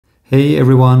Hey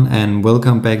everyone, and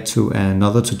welcome back to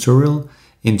another tutorial.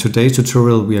 In today's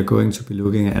tutorial we are going to be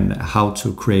looking at how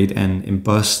to create an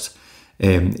embossed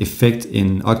effect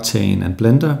in Octane and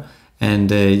Blender. And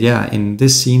in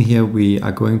this scene here we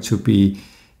are going to be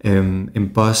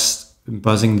embossing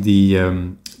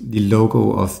the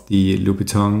logo of the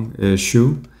Louboutin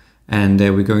shoe, and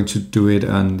we're going to do it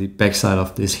on the backside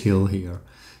of this hill here.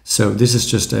 So this is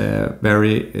just a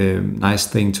very nice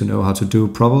thing to know how to do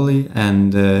properly,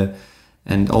 and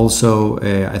also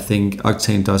I think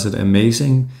Octane does it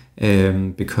amazing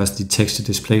because the texture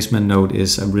displacement node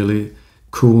is a really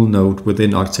cool node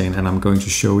within Octane, and I'm going to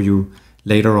show you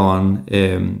later on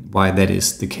why that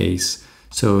is the case.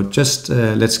 So just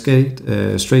let's get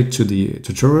straight to the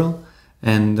tutorial,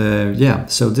 and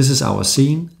so this is our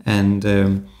scene, and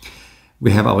we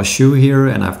have our shoe here,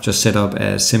 and I've just set up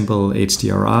a simple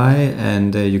HDRI,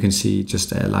 and you can see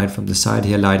just a light from the side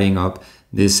here lighting up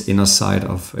this inner side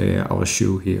of our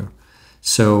shoe here.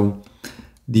 So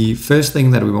the first thing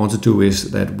that we want to do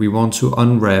is that we want to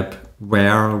unwrap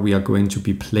where we are going to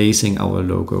be placing our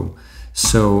logo.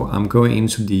 So I'm going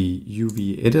into the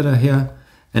UV editor here,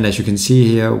 and as you can see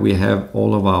here we have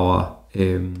all of our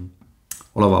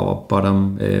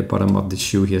bottom of the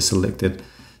shoe here selected.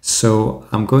 So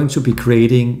I'm going to be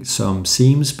creating some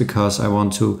seams because I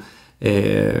want to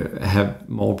have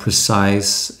more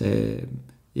precise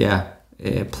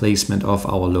placement of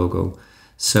our logo.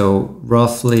 So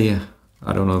roughly,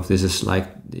 I don't know if this is like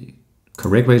the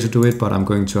correct way to do it, but I'm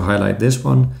going to highlight this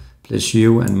one, press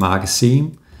U and mark a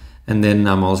seam, and then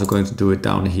I'm also going to do it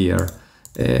down here.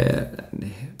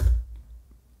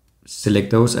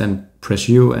 Select those and press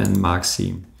U and mark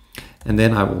seam. And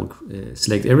then I will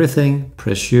select everything,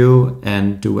 press U,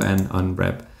 and do an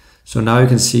unwrap. So now you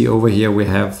can see over here we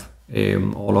have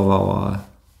all of our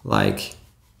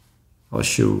our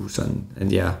shoes, and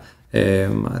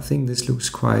I think this looks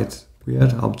quite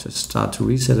weird. I'll just start to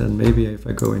reset it, and maybe if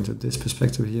I go into this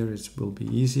perspective here it will be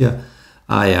easier.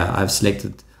 I've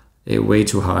selected way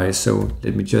too high, so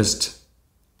let me just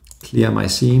clear my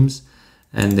seams,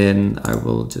 and then I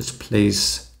will just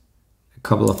place a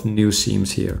couple of new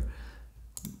seams here.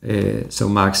 So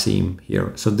mark seam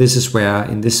here. So this is where,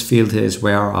 in this field here, is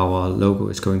where our logo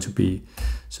is going to be.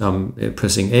 So I'm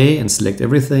pressing A and select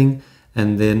everything,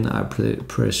 and then I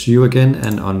press U again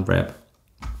and unwrap.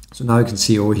 So now you can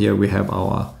see over here we have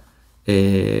our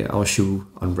shoe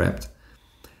unwrapped,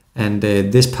 and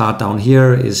this part down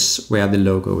here is where the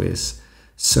logo is.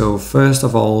 So first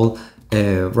of all,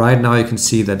 right now you can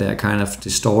see that they're kind of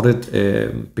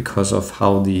distorted because of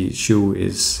how the shoe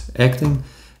is acting.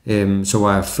 So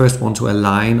I first want to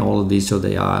align all of these so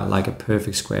they are like a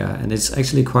perfect square, and it's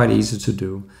actually quite easy to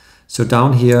do. So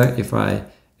down here, if I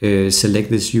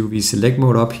select this UV select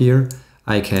mode up here,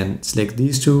 I can select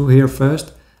these two here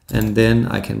first, and then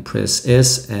I can press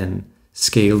S and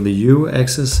scale the U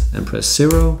axis and press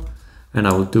 0, and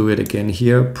I will do it again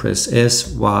here, press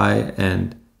S, Y,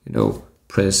 and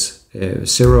press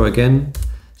 0 again,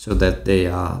 so that they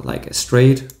are like a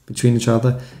straight between each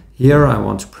other. Here I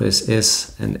want to press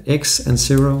S and X and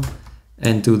 0,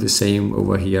 and do the same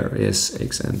over here, S,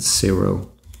 X, and 0.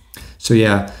 So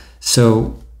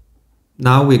so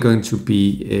now we're going to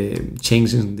be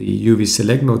changing the UV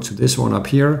select mode to this one up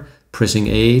here, pressing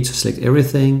A to select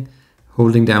everything,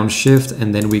 holding down Shift,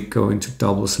 and then we're going to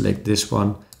double select this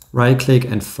one, right click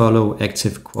and follow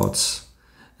active quads.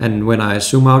 And when I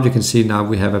zoom out, you can see now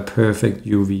we have a perfect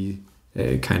UV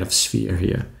kind of sphere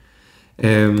here.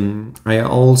 I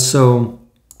also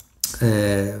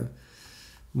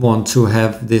want to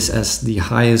have this as the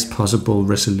highest possible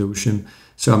resolution.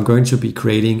 So I'm going to be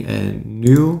creating a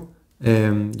new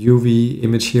UV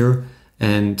image here,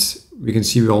 and we can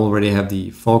see we already have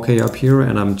the 4K up here,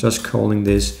 and I'm just calling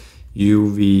this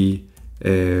UV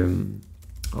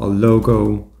or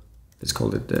logo. Let's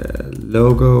call it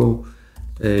logo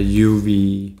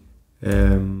UV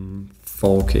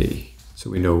 4K. So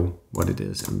we know what it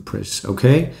is, and press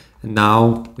OK. And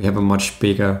now we have a much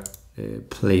bigger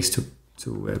place to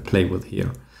play with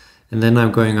here. And then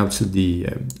I'm going up to the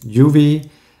UV,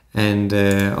 and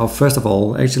first of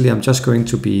all, actually I'm just going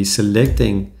to be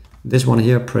selecting this one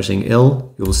here, pressing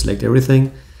L, you will select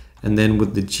everything, and then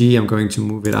with the G I'm going to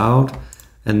move it out,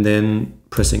 and then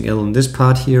pressing L in this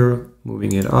part here,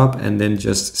 moving it up, and then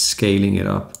just scaling it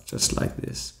up just like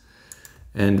this.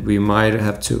 And we might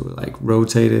have to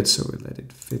rotate it so that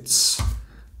it fits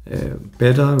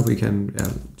better. We can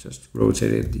just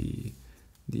rotate it the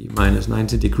minus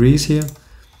 90 degrees here.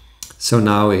 So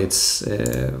now it's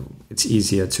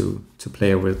easier to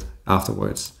play with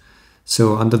afterwards.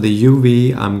 So under the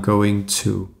UV, I'm going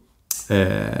to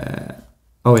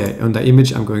oh yeah, on the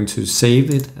image, I'm going to save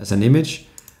it as an image,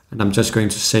 and I'm just going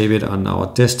to save it on our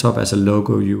desktop as a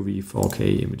logo UV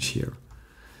 4K image here.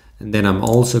 And then I'm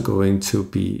also going to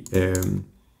be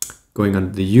going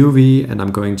on the UV, and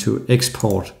I'm going to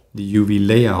export the UV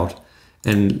layout,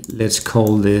 and let's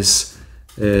call this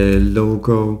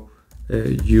logo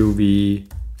UV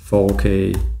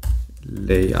 4K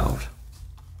layout.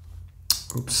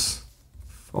 Oops,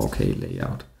 4K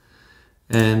layout,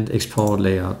 and export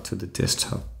layout to the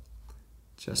desktop,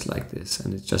 just like this,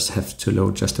 and it just has to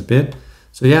load just a bit.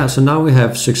 So yeah, so now we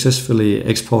have successfully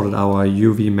exported our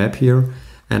UV map here,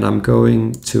 and I'm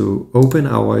going to open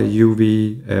our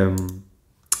UV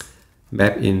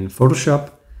map in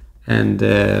Photoshop, and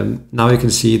now you can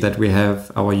see that we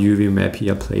have our UV map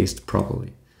here placed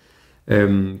properly.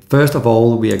 First of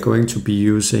all, we are going to be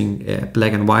using a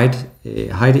black and white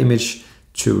height image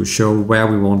to show where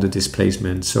we want the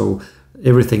displacement. So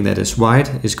everything that is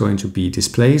white is going to be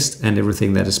displaced, and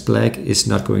everything that is black is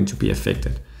not going to be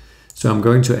affected. So I'm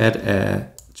going to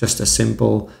add just a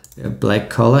simple black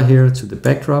color here to the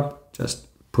backdrop, just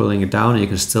pulling it down, and you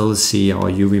can still see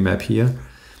our UV map here.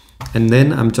 And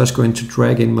then I'm just going to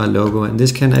drag in my logo, and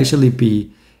this can actually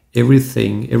be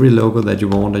everything, every logo that you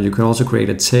want, and you can also create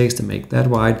a text and make that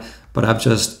white, but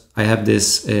I have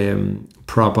this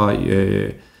proper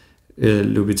Louis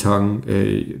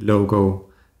Vuitton logo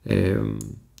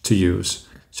to use.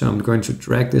 So I'm going to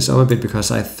drag this up a bit because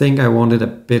I think I want it a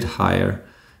bit higher,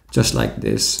 just like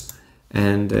this.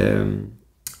 And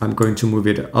I'm going to move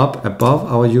it up above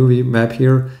our UV map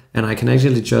here, and I can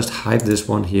actually just hide this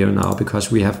one here now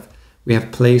because we have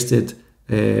placed it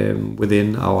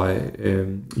within our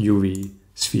UV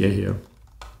sphere here.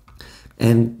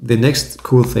 And the next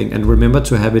cool thing, and remember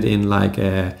to have it in like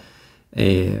a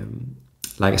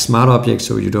smart object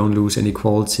so you don't lose any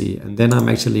quality. And then I'm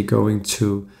actually going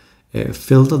to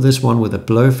filter this one with a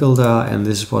blur filter, and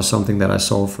this was something that I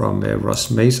saw from Ross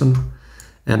Mason.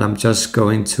 And I'm just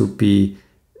going to be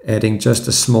adding just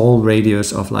a small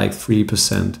radius of like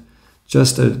 3%,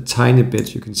 just a tiny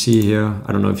bit. You can see here,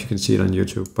 I don't know if you can see it on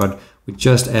YouTube, but we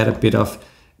just add a bit of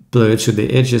blur to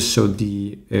the edges so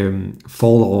the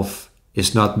fall off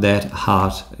is not that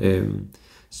hard,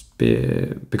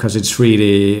 because it's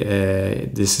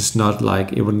 3D. This is not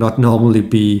like, it would not normally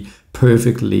be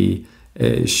perfectly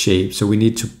shaped, so we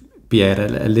need to be at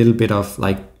a little bit of,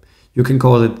 like, you can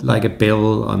call it like a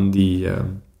bevel on the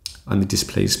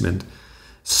displacement.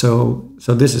 So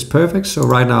this is perfect. So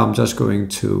right now I'm just going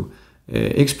to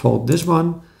export this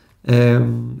one,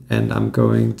 and I'm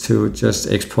going to just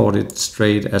export it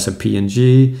straight as a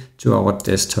PNG to our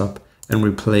desktop and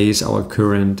replace our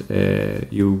current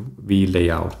UV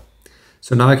layout.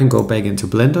 So now I can go back into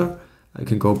Blender. I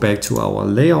can go back to our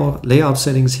layout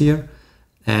settings here,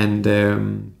 and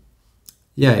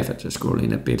yeah, if I just scroll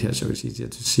in a bit here so it's easier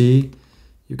to see,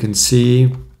 you can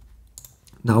see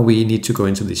now we need to go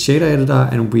into the shader editor,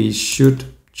 and we should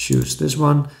choose this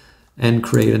one and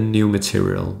create a new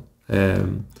material.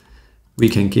 We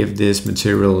can give this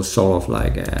material sort of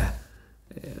like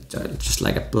just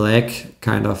like a black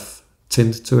kind of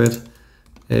tint to it,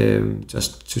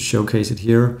 just to showcase it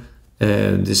here.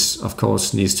 This of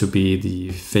course needs to be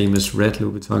the famous red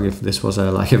Louis Vuitton if this was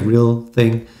like a real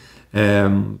thing.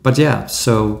 But yeah,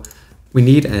 so we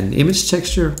need an image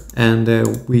texture, and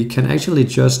we can actually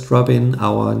just drop in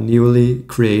our newly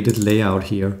created layout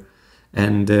here.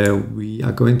 And we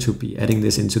are going to be adding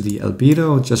this into the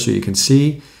albedo just so you can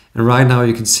see. And right now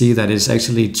you can see that it's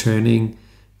actually turning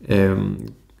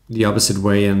the opposite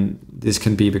way, and this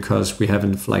can be because we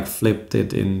haven't like flipped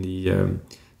it in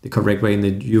the correct way in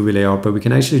the UV layout. But we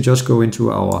can actually just go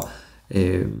into our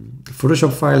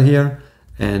Photoshop file here,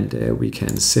 and we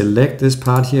can select this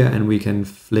part here, and we can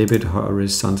flip it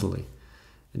horizontally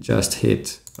and just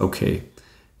hit OK.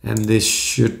 And this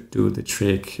should do the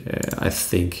trick, I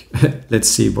think. Let's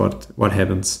see what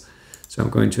happens. So I'm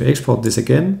going to export this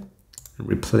again and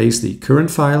replace the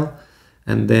current file.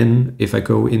 And then if I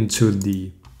go into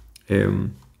the,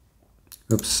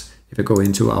 if I go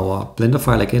into our Blender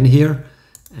file again here,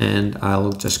 and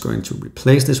I'll just going to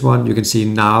replace this one, you can see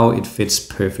now it fits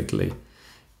perfectly.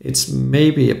 It's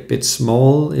maybe a bit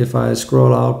small if I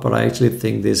scroll out, but I actually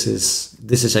think this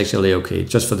is actually okay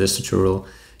just for this tutorial.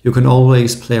 You can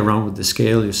always play around with the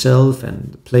scale yourself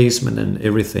and the placement and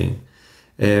everything.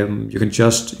 You can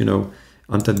just,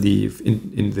 under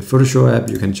in the Photoshop app,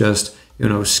 you can just,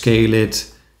 scale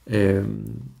it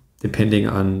depending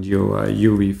on your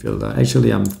UV filter.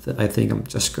 Actually, I think I'm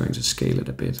just going to scale it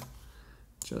a bit,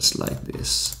 just like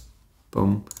this.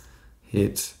 Boom.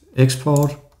 Hit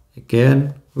export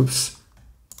again. Oops.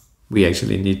 We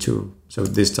actually need to, so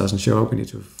this doesn't show up. We need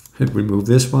to remove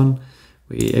this one.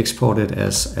 We export it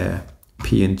as a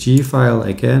PNG file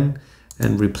again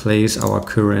and replace our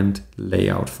current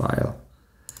layout file.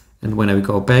 And when we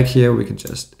go back here, we can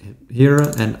just hit here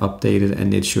and update it,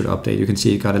 and it should update. You can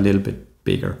see it got a little bit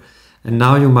bigger. And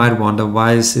now you might wonder,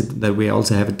 why is it that we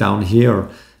also have it down here?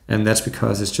 And that's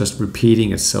because it's just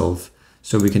repeating itself.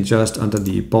 So we can just, under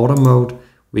the border mode,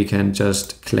 we can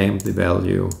just clamp the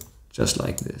value just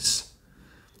like this.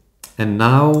 And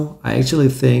now I actually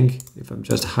think if I'm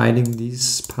just hiding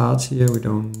these parts here, we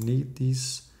don't need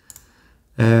these.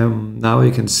 Now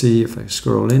you can see if I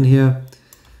scroll in here,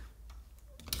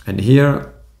 and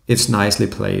here it's nicely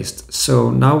placed. So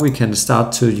now we can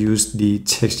start to use the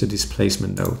texture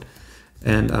displacement node.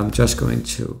 And I'm just going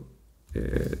to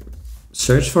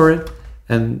search for it.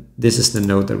 And this is the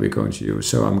node that we're going to use.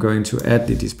 So I'm going to add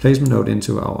the displacement node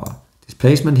into our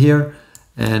displacement here.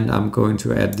 And I'm going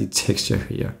to add the texture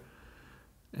here.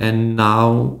 And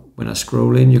now when I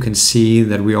scroll in, you can see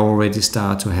that we already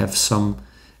start to have some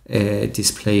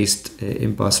displaced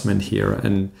embossment here,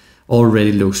 and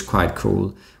already looks quite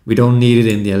cool. We don't need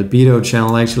it in the albedo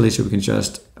channel actually, so we can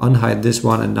just unhide this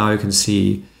one, and now you can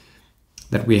see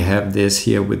that we have this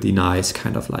here with the nice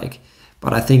kind of like,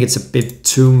 but I think it's a bit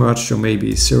too much, so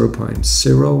maybe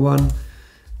 0.01.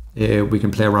 We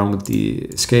can play around with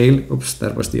the scale. Oops,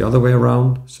 that was the other way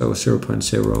around. So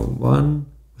 0.01,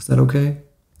 is that okay?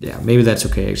 Yeah, maybe that's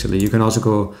okay actually. You can also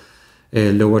go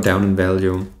lower down in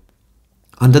value.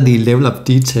 Under the level of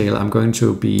detail, I'm going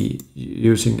to be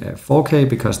using a 4K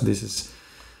because this is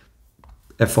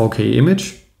a 4K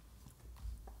image.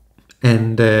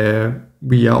 And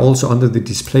we are also under the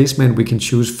displacement. We can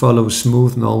choose follow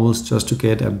smooth normals just to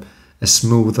get a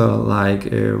smoother like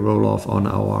roll off on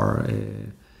our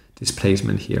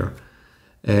displacement here.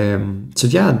 So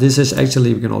yeah, this is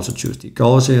actually, we can also choose the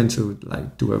Gaussian to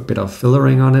like do a bit of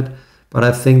fillering on it. But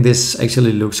I think this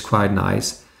actually looks quite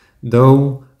nice.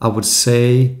 Though I would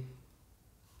say,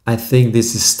 I think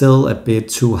this is still a bit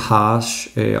too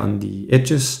harsh on the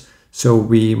edges. So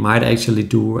we might actually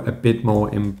do a bit more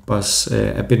emboss,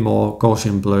 a bit more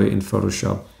Gaussian blur in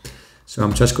Photoshop. So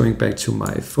I'm just going back to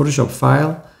my Photoshop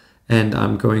file and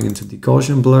I'm going into the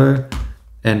Gaussian blur.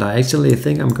 And I actually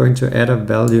think I'm going to add a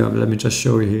value of, let me just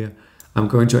show you here. I'm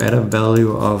going to add a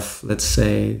value of, let's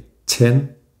say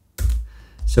 10.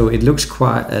 So it looks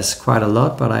quite a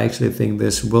lot, but I actually think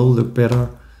this will look better.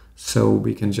 So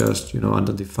we can just,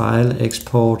 under the file,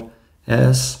 export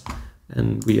as,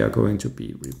 and we are going to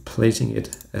be replacing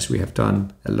it as we have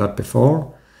done a lot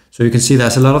before. So you can see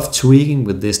there's a lot of tweaking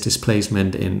with this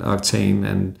displacement in Octane,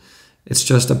 and it's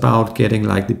just about getting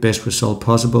like the best result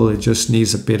possible. It just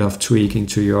needs a bit of tweaking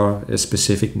to your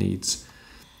specific needs.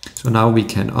 So now we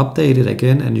can update it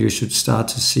again, and you should start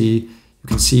to see, you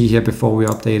can see here before we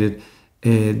update it,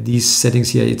 these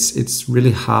settings here, it's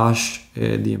really harsh,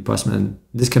 the embossment.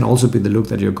 This can also be the look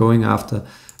that you're going after,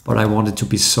 but I want it to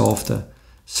be softer.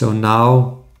 So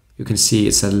now you can see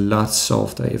it's a lot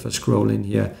softer. If I scroll in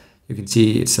here, you can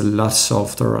see it's a lot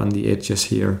softer on the edges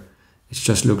here. It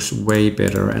just looks way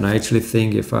better. And I actually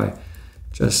think if I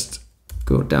just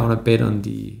go down a bit on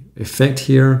the effect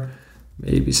here,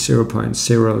 maybe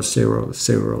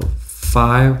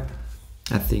 0.0005,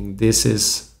 I think this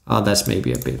is, that's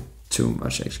maybe a bit too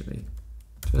much actually.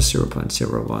 Just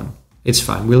 0.01. It's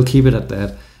fine, we'll keep it at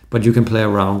that, but you can play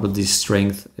around with the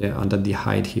strength under the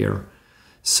height here.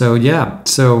 So yeah,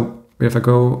 so if I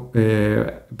go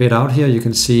a bit out here, you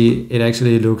can see it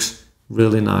actually looks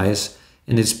really nice,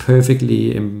 and it's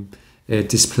perfectly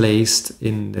displaced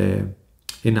in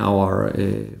our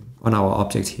on our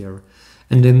object here.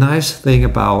 And the nice thing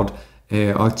about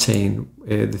Octane,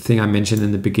 the thing I mentioned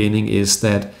in the beginning, is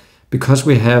that because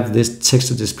we have this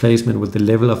texture displacement with the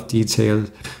level of detail,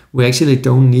 we actually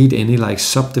don't need any like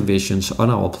subdivisions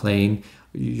on our plane.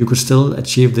 You could still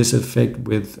achieve this effect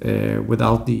with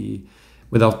without the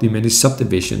many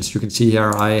subdivisions. You can see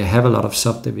here I have a lot of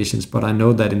subdivisions, but I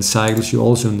know that in Cycles you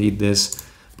also need this.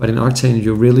 But in Octane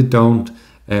you really don't.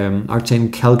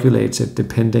 Octane calculates it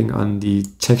depending on the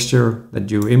texture that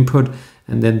you input,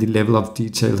 and then the level of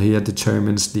detail here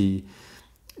determines the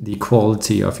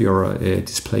quality of your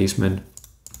displacement.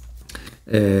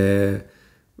 Yeah,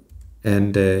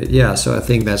 so I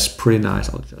think that's pretty nice.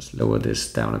 I'll just lower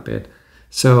this down a bit.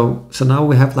 So now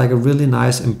we have like a really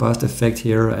nice embossed effect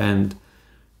here, and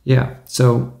yeah,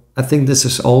 so I think this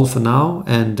is all for now,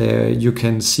 and you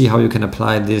can see how you can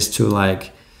apply this to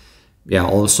like, yeah,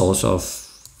 all sorts of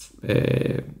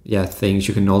things.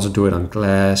 You can also do it on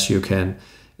glass. You can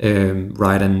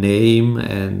write a name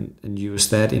and use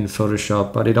that in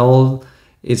Photoshop, but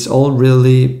it's all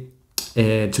really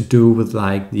to do with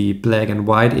like the black and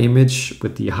white image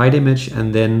with the height image,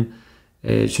 and then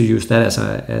to use that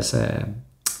as a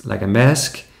like a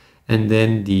mask, and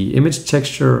then the image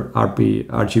texture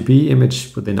RGB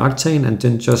image within Octane, and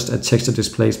then just a texture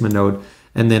displacement node,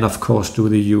 and then of course do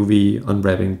the UV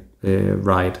unwrapping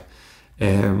right.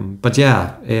 But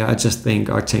yeah, I just think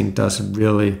Octane does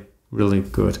really, really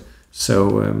good.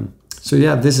 So so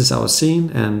yeah, this is our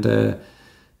scene, and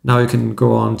now you can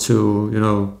go on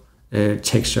to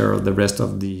texture the rest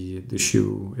of the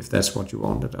shoe if that's what you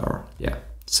wanted. Or yeah,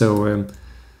 so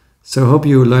so hope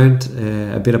you learned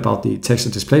a bit about the texture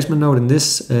displacement node in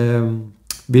this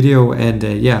video, and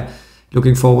yeah,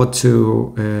 looking forward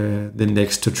to the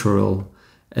next tutorial.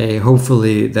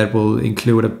 Hopefully that will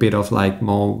include a bit of like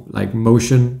more like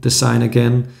motion design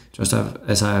again, just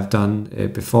as I have done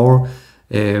before.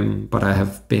 But I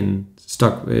have been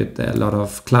stuck with a lot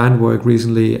of client work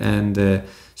recently, and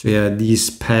so yeah, these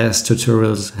past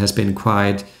tutorials has been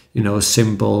quite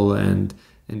simple and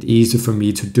easy for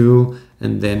me to do,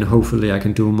 and then hopefully I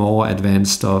can do more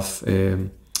advanced stuff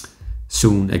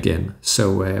soon again.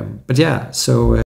 So but yeah, so